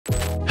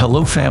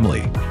Hello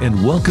family,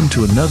 and welcome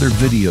to another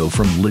video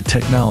from Lit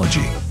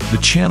Technology, the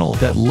channel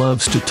that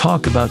loves to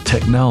talk about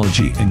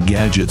technology and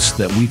gadgets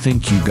that we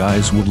think you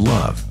guys would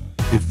love.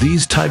 If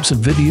these types of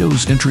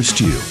videos interest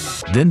you,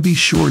 then be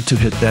sure to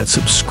hit that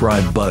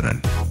subscribe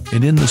button.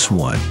 And in this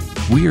one,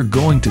 we are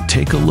going to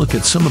take a look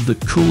at some of the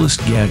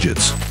coolest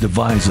gadgets,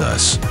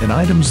 devices, and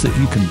items that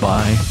you can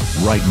buy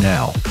right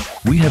now.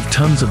 We have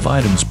tons of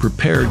items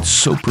prepared,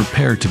 so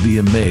prepare to be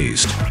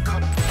amazed.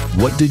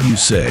 What did you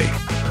say?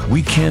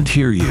 We can't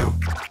hear you.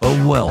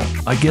 Oh well,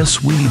 I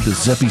guess we need the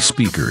Zeppy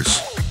speakers.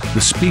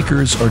 The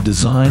speakers are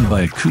designed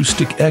by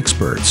acoustic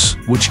experts,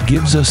 which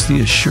gives us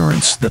the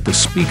assurance that the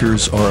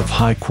speakers are of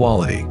high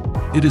quality.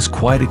 It is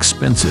quite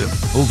expensive,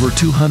 over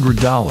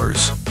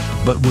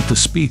 $200, but with the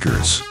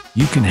speakers,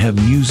 you can have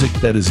music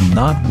that is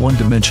not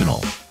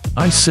one-dimensional.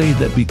 I say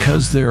that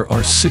because there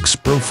are 6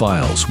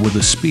 profiles where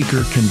the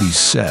speaker can be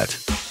set.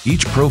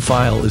 Each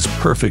profile is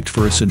perfect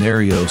for a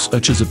scenario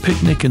such as a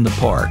picnic in the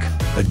park,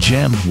 a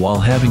jam while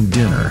having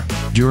dinner,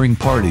 during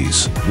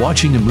parties,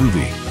 watching a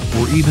movie,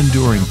 or even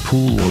during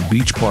pool or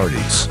beach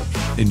parties.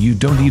 And you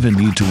don't even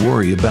need to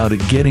worry about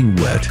it getting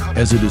wet,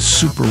 as it is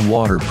super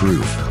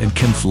waterproof and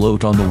can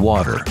float on the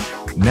water.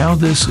 Now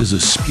this is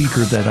a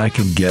speaker that I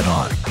can get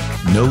on.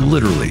 No,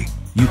 literally,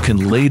 you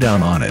can lay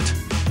down on it.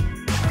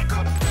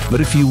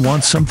 But if you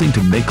want something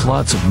to make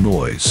lots of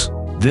noise,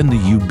 then the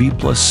UB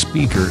Plus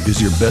speaker is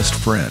your best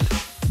friend.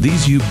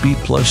 These UB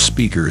Plus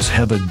speakers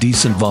have a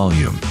decent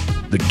volume.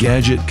 The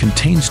gadget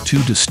contains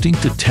 2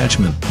 distinct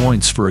attachment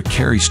points for a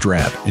carry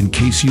strap in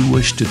case you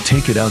wish to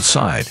take it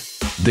outside.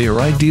 They are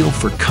ideal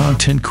for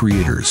content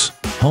creators,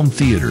 home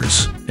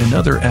theaters, and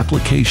other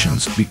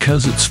applications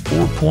because its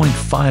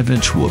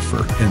 4.5-inch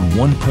woofer and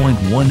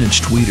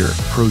 1.1-inch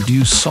tweeter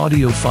produce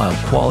audiophile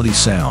quality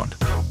sound.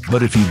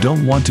 But if you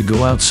don't want to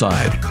go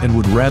outside and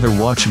would rather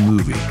watch a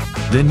movie,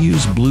 then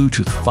use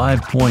Bluetooth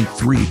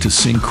 5.3 to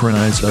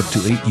synchronize up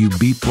to 8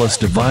 UB Plus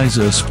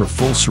devices for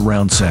full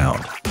surround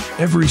sound.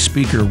 Every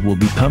speaker will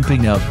be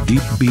pumping out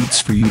deep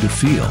beats for you to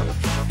feel.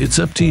 It's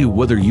up to you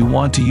whether you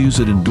want to use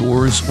it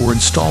indoors or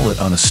install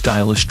it on a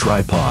stylish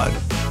tripod.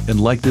 And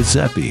like the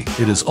Zeppy,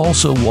 it is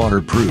also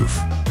waterproof.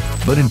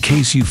 But in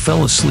case you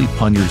fell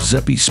asleep on your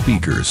Zeppy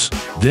speakers,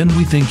 then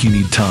we think you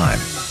need time.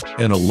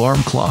 An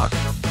alarm clock.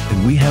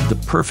 And we have the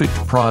perfect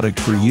product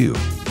for you.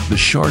 The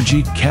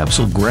Chargé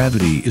Capsule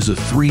Gravity is a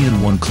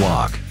 3-in-1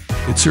 clock.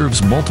 It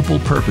serves multiple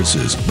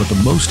purposes, but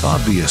the most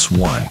obvious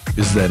one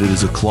is that it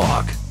is a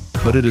clock.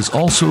 But it is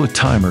also a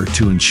timer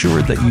to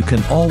ensure that you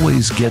can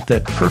always get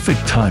that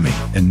perfect timing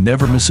and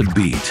never miss a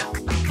beat.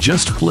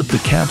 Just flip the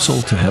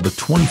capsule to have a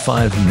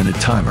 25-minute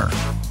timer,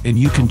 and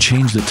you can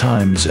change the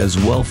times as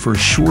well for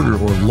shorter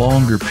or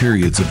longer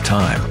periods of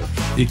time.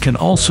 It can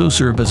also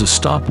serve as a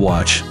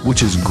stopwatch,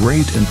 which is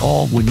great and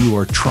all when you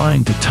are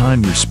trying to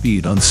time your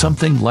speed on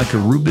something like a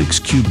Rubik's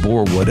Cube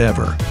or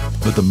whatever.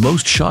 But the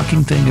most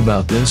shocking thing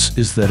about this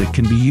is that it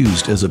can be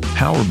used as a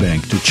power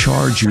bank to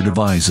charge your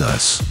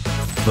devices.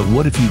 But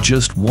what if you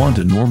just want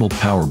a normal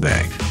power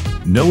bank?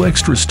 No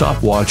extra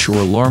stopwatch or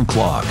alarm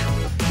clock?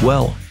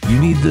 Well, you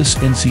need this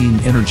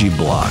Unseen Energy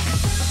Block.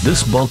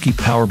 This bulky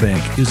power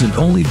bank isn't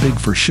only big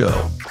for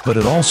show, but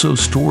it also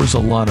stores a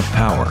lot of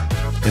power.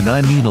 And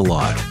I mean a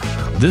lot.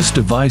 This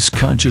device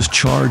can't just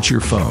charge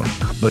your phone,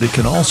 but it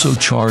can also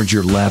charge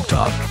your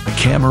laptop, a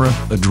camera,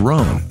 a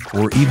drone,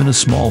 or even a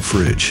small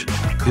fridge.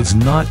 It's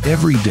not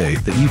every day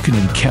that you can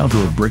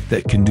encounter a brick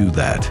that can do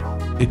that.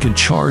 It can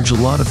charge a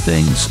lot of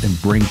things and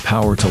bring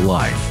power to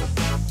life.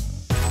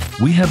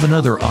 We have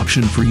another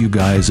option for you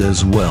guys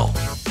as well.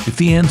 If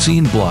the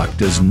Unseen Block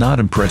does not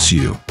impress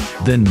you,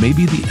 then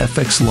maybe the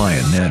FX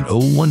Lion Nano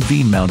 01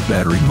 V-mount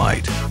battery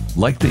might.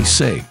 Like they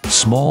say,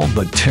 small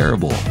but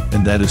terrible,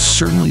 and that is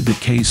certainly the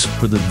case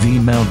for the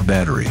V-mount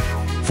battery.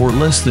 For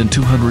less than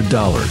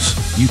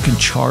 $200, you can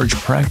charge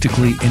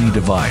practically any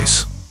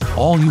device.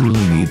 All you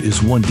really need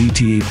is one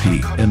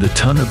DTAP and a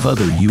ton of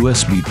other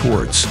USB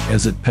ports,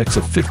 as it packs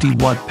a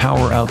 50-watt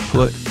power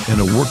output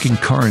and a working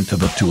current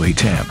of up to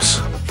 8 amps.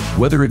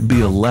 Whether it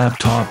be a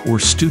laptop or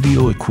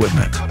studio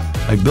equipment,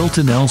 a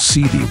built-in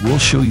LCD will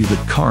show you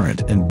the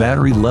current and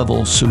battery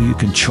level so you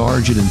can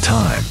charge it in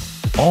time.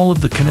 All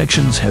of the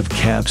connections have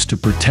caps to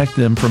protect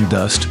them from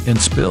dust and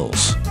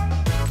spills.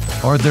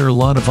 Are there a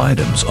lot of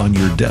items on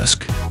your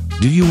desk?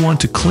 Do you want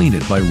to clean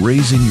it by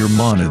raising your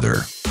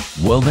monitor?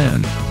 Well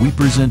then, we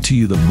present to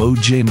you the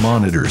Moj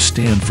Monitor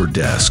Stand for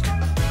Desk.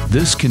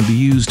 This can be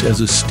used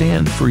as a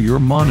stand for your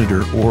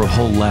monitor or a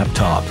whole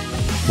laptop.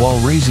 While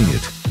raising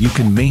it, you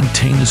can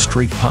maintain a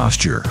straight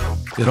posture.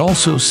 It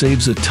also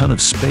saves a ton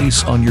of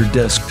space on your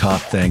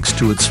desktop thanks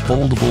to its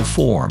foldable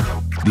form.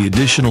 The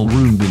additional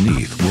room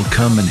beneath will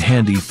come in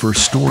handy for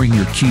storing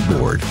your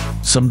keyboard,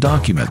 some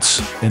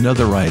documents, and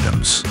other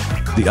items.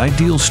 The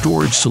ideal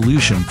storage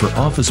solution for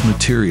office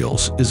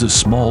materials is a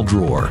small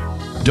drawer.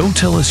 Don't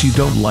tell us you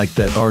don't like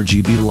that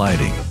RGB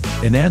lighting,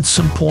 and add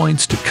some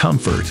points to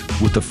comfort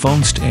with the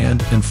phone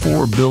stand and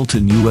 4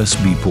 built-in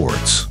USB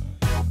ports.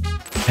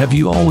 Have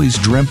you always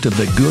dreamt of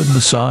that good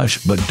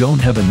massage but don't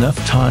have enough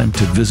time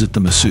to visit the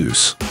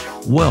masseuse?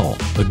 Well,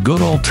 a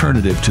good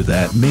alternative to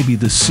that may be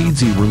the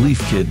Seedsy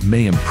Relief Kit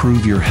may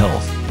improve your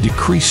health,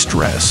 decrease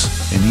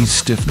stress, and ease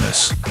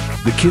stiffness.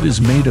 The kit is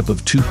made up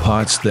of 2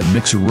 pots that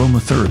mix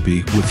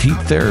aromatherapy with heat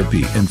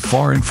therapy and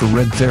far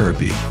infrared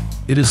therapy.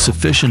 It is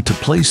sufficient to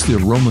place the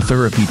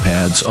aromatherapy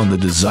pads on the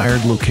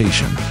desired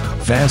location,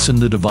 fasten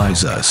the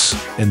device,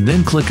 and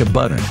then click a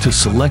button to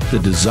select the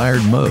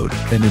desired mode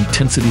and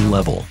intensity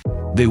level.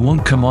 They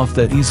won't come off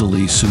that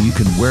easily, so you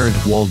can wear it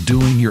while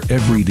doing your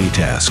everyday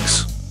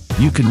tasks.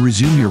 You can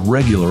resume your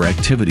regular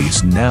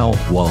activities now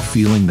while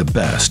feeling the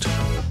best.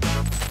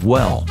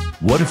 Well,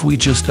 what if we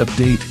just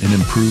update and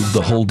improve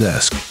the whole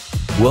desk?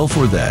 Well,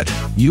 for that,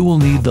 you will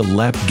need the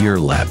LapGear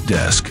Lap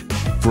Desk.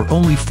 For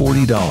only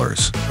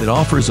 $40, it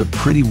offers a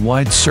pretty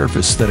wide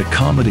surface that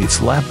accommodates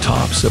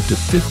laptops up to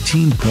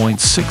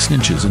 15.6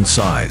 inches in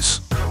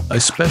size, a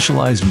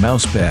specialized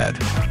mousepad,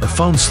 a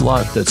phone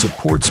slot that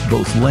supports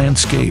both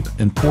landscape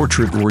and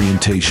portrait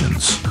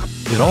orientations.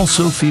 It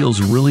also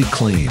feels really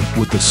clean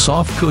with a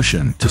soft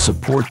cushion to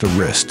support the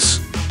wrists.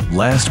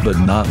 Last but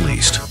not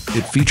least,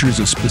 it features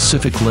a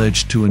specific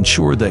ledge to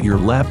ensure that your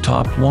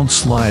laptop won't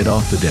slide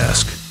off the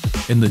desk.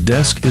 And the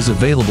desk is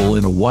available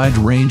in a wide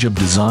range of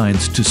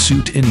designs to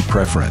suit any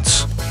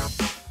preference.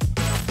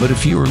 But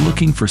if you are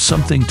looking for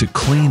something to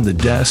clean the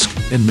desk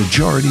and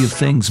majority of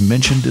things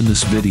mentioned in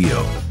this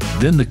video,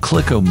 then the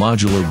Clicko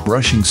modular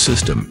brushing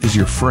system is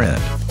your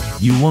friend.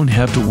 You won't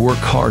have to work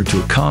hard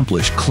to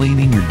accomplish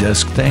cleaning your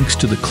desk thanks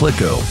to the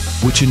Clicko,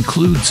 which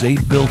includes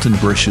 8 built-in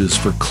brushes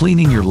for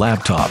cleaning your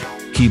laptop,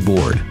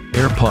 keyboard,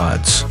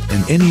 AirPods,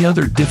 and any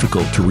other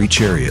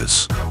difficult-to-reach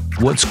areas.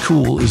 What's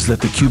cool is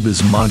that the cube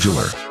is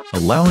modular,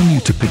 allowing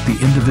you to pick the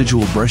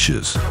individual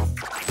brushes.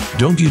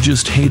 Don't you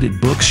just hate it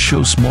books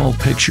show small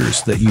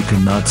pictures that you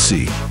cannot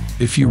see?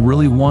 If you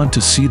really want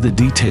to see the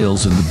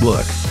details in the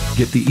book,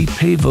 get the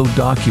ePavo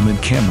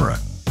document camera.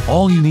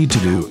 All you need to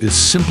do is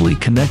simply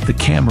connect the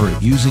camera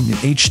using an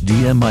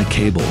HDMI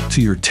cable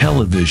to your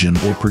television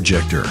or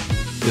projector.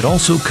 It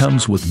also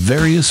comes with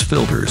various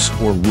filters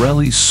or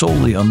relies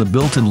solely on the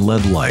built-in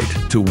LED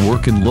light to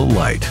work in low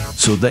light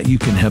so that you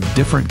can have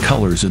different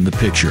colors in the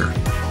picture.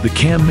 The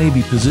cam may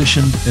be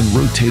positioned and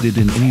rotated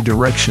in any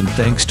direction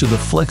thanks to the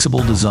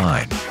flexible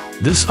design.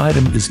 This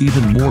item is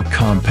even more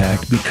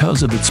compact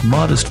because of its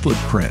modest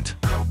footprint.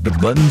 The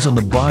buttons on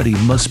the body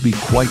must be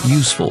quite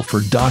useful for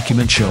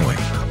document showing.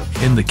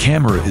 And the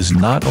camera is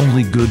not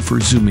only good for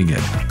zooming in,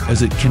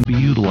 as it can be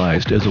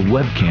utilized as a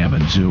webcam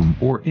in Zoom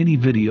or any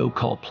video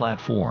call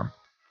platform.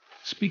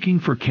 Speaking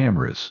for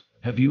cameras,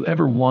 have you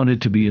ever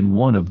wanted to be in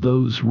one of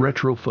those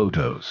retro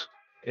photos?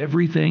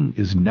 Everything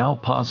is now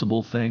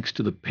possible thanks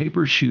to the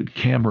PaperShoot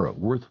camera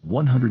worth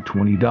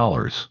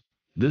 $120.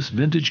 This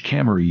vintage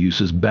camera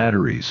uses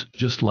batteries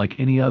just like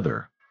any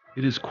other.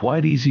 It is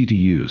quite easy to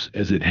use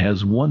as it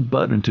has one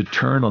button to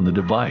turn on the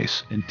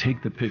device and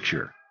take the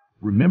picture.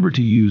 Remember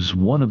to use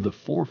one of the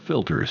 4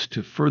 filters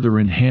to further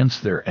enhance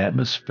their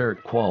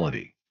atmospheric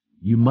quality.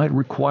 You might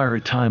require a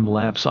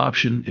time-lapse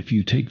option if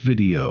you take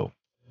video.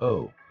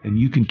 Oh, and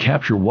you can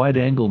capture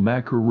wide-angle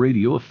macro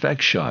radio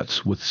effect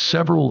shots with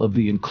several of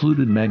the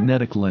included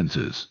magnetic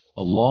lenses,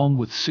 along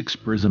with 6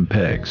 prism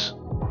pegs.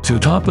 To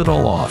top it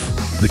all off,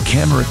 the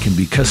camera can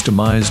be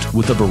customized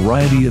with a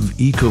variety of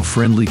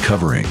eco-friendly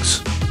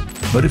coverings.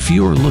 But if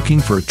you are looking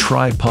for a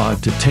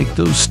tripod to take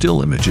those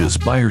still images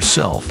by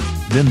yourself,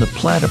 then the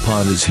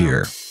Platypod is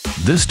here.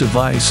 This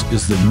device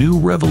is the new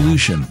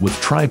revolution with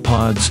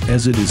tripods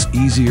as it is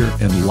easier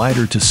and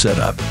lighter to set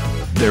up.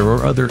 There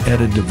are other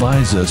added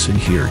devices in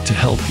here to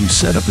help you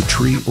set up a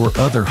tree or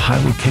other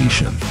high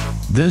location.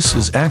 This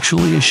is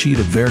actually a sheet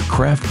of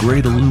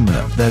aircraft-grade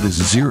aluminum that is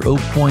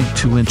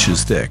 0.2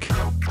 inches thick.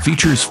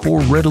 Features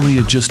 4 readily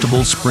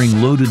adjustable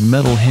spring-loaded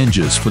metal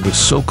hinges for the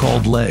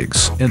so-called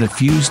legs and a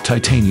fused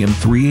titanium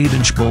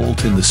 3/8-inch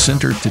bolt in the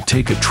center to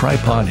take a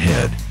tripod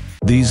head.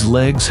 These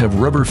legs have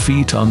rubber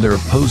feet on their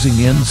opposing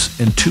ends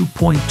and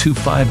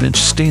 2.25-inch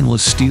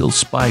stainless steel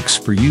spikes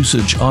for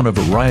usage on a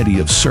variety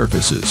of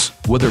surfaces,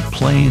 whether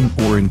plane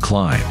or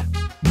inclined.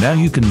 Now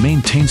you can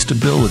maintain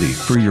stability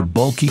for your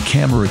bulky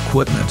camera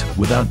equipment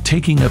without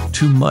taking up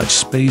too much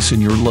space in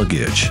your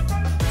luggage.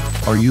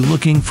 Are you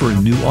looking for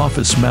a new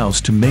office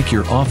mouse to make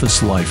your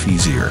office life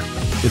easier?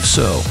 If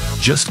so,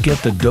 just get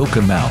the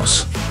Doka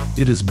mouse.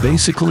 It is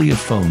basically a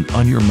phone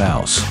on your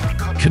mouse.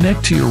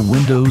 Connect to your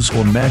Windows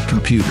or Mac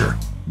computer.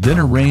 Then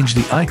arrange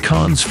the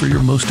icons for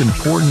your most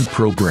important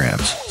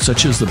programs,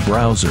 such as the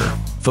browser,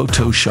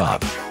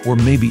 Photoshop, or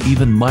maybe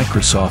even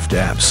Microsoft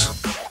apps.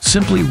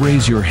 Simply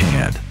raise your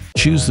hand,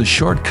 choose the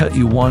shortcut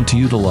you want to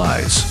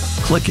utilize,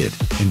 click it,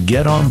 and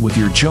get on with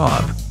your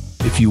job.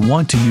 If you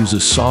want to use a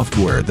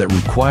software that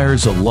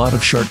requires a lot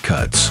of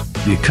shortcuts,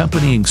 the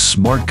accompanying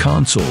Smart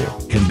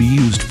Console can be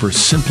used for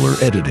simpler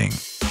editing.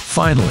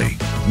 Finally,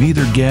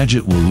 neither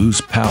gadget will lose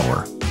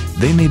power.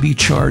 They may be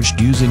charged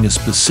using a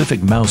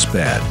specific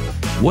mousepad.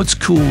 What's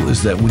cool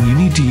is that when you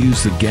need to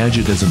use the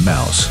gadget as a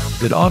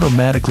mouse, it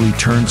automatically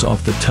turns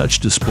off the touch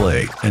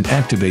display and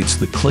activates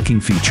the clicking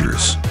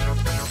features.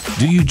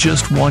 Do you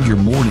just want your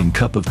morning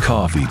cup of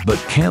coffee but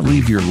can't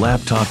leave your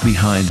laptop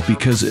behind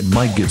because it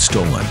might get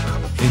stolen?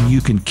 And you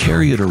can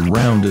carry it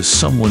around as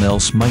someone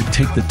else might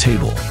take the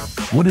table.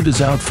 When it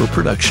is out for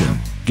production,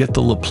 get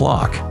the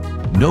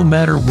LePloc. No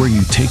matter where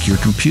you take your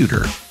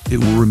computer, it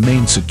will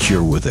remain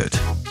secure with it.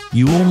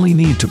 You only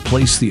need to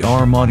place the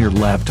arm on your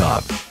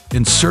laptop,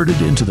 insert it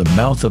into the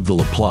mouth of the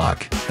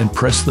LePloc, and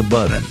press the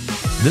button.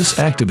 This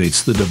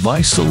activates the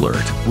device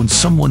alert when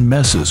someone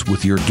messes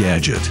with your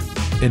gadget.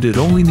 And it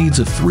only needs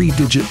a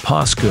 3-digit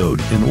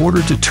passcode in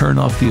order to turn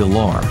off the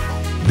alarm.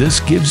 This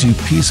gives you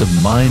peace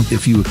of mind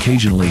if you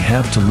occasionally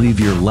have to leave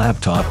your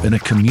laptop in a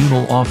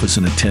communal office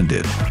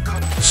unattended.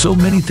 So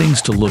many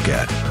things to look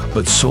at,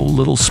 but so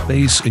little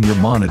space in your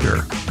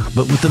monitor.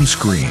 But with the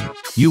screen,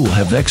 you will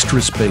have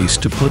extra space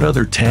to put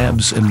other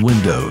tabs and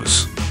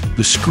windows.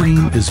 The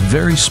screen is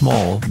very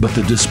small, but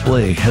the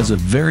display has a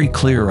very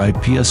clear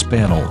IPS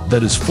panel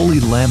that is fully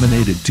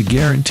laminated to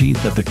guarantee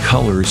that the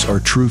colors are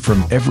true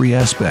from every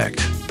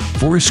aspect.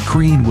 For a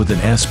screen with an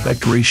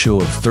aspect ratio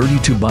of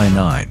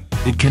 32:9,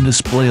 it can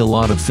display a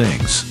lot of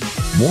things.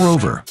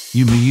 Moreover,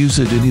 you may use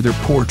it in either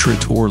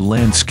portrait or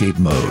landscape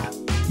mode.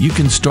 You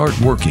can start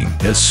working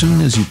as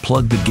soon as you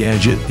plug the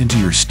gadget into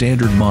your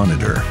standard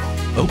monitor.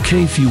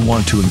 Okay if you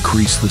want to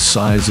increase the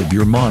size of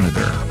your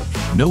monitor.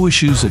 No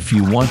issues if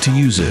you want to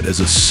use it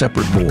as a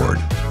separate board.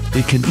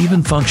 It can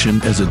even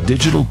function as a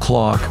digital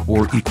clock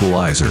or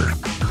equalizer.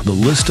 The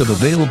list of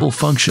available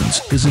functions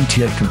isn't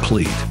yet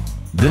complete.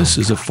 This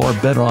is a far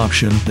better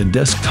option than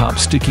desktop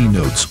sticky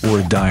notes or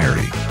a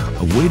diary,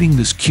 awaiting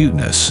this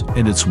cuteness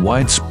and its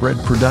widespread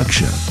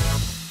production.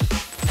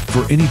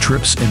 For any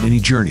trips and any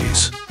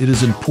journeys, it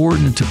is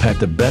important to pack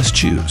the best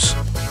shoes.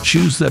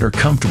 Shoes that are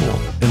comfortable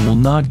and will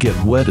not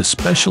get wet,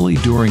 especially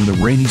during the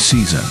rainy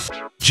season.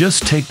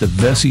 Just take the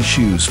Vessi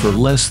shoes for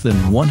less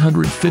than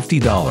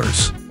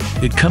 $150.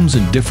 It comes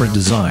in different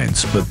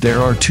designs, but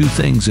there are two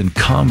things in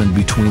common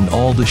between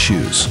all the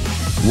shoes.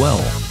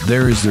 Well,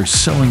 there is their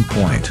selling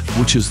point,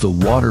 which is the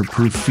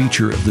waterproof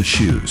feature of the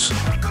shoes.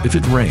 If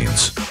it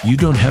rains, you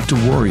don't have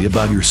to worry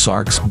about your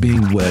socks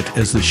being wet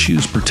as the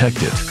shoes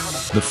protect it.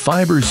 The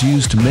fibers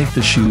used to make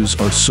the shoes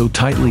are so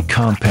tightly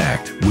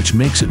compact, which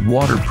makes it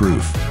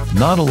waterproof,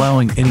 not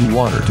allowing any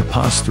water to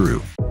pass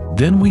through.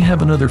 Then we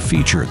have another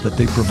feature that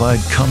they provide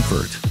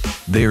comfort.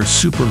 They are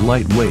super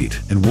lightweight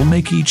and will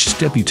make each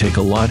step you take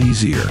a lot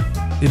easier.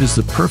 It is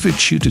the perfect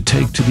shoe to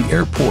take to the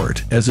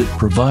airport as it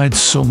provides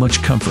so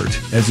much comfort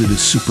as it is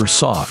super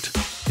soft.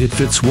 It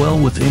fits well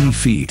with any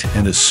feet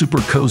and is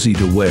super cozy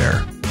to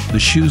wear. The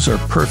shoes are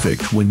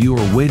perfect when you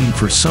are waiting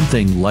for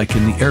something like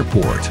in the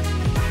airport.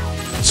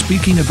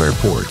 Speaking of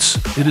airports,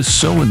 it is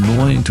so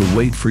annoying to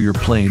wait for your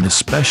plane,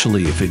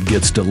 especially if it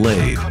gets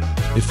delayed.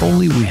 If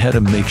only we had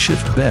a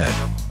makeshift bed.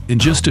 In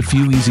just a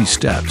few easy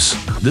steps,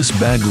 this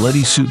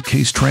Bagletti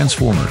suitcase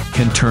transformer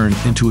can turn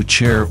into a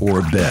chair or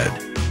a bed.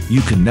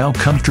 You can now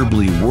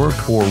comfortably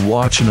work or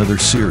watch another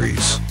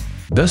series.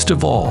 Best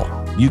of all,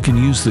 you can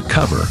use the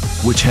cover,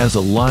 which has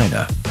a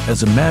lina,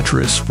 as a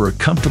mattress for a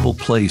comfortable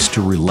place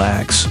to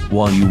relax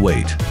while you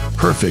wait.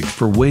 Perfect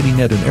for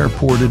waiting at an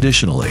airport.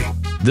 Additionally,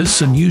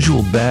 this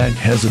unusual bag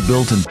has a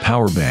built-in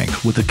power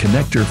bank with a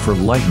connector for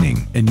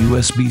Lightning and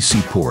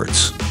USB-C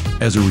ports.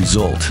 As a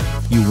result,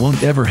 you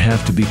won't ever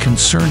have to be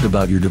concerned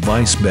about your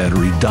device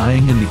battery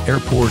dying in the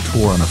airport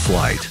or on a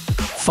flight.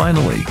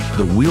 Finally,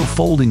 the wheel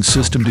folding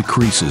system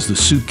decreases the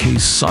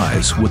suitcase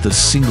size with a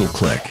single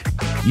click.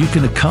 You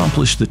can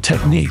accomplish the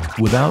technique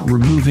without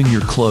removing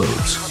your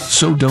clothes,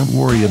 so don't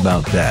worry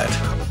about that.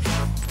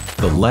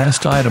 The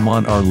last item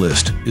on our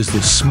list is the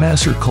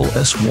Smacercle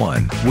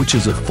S1, which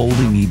is a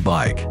folding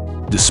e-bike.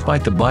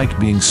 Despite the bike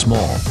being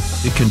small,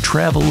 it can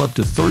travel up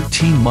to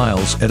 13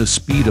 miles at a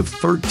speed of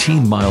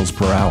 13 miles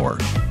per hour.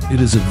 It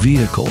is a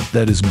vehicle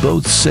that is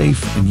both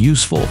safe and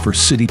useful for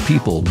city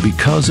people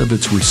because of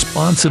its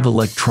responsive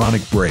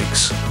electronic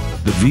brakes.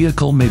 The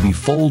vehicle may be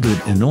folded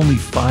in only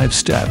 5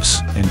 steps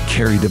and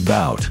carried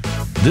about.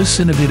 This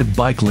innovative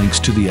bike links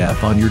to the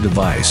app on your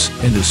device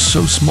and is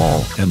so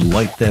small and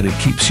light that it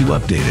keeps you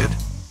updated.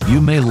 You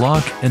may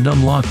lock and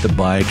unlock the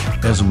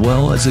bike as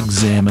well as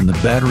examine the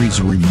battery's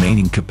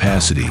remaining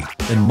capacity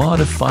and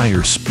modify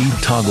your speed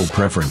toggle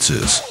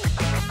preferences.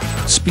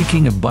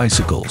 Speaking of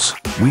bicycles,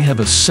 we have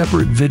a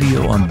separate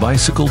video on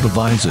bicycle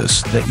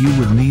devices that you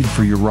would need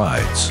for your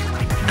rides.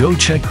 Go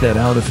check that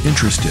out if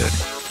interested.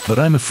 But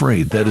I'm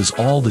afraid that is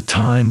all the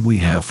time we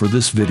have for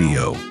this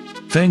video.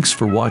 Thanks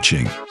for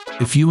watching.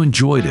 If you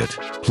enjoyed it,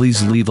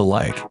 please leave a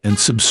like and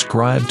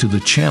subscribe to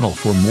the channel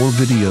for more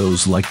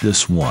videos like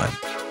this one.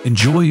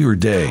 Enjoy your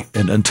day,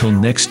 and until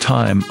next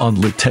time on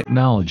Lit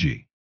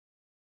Technology.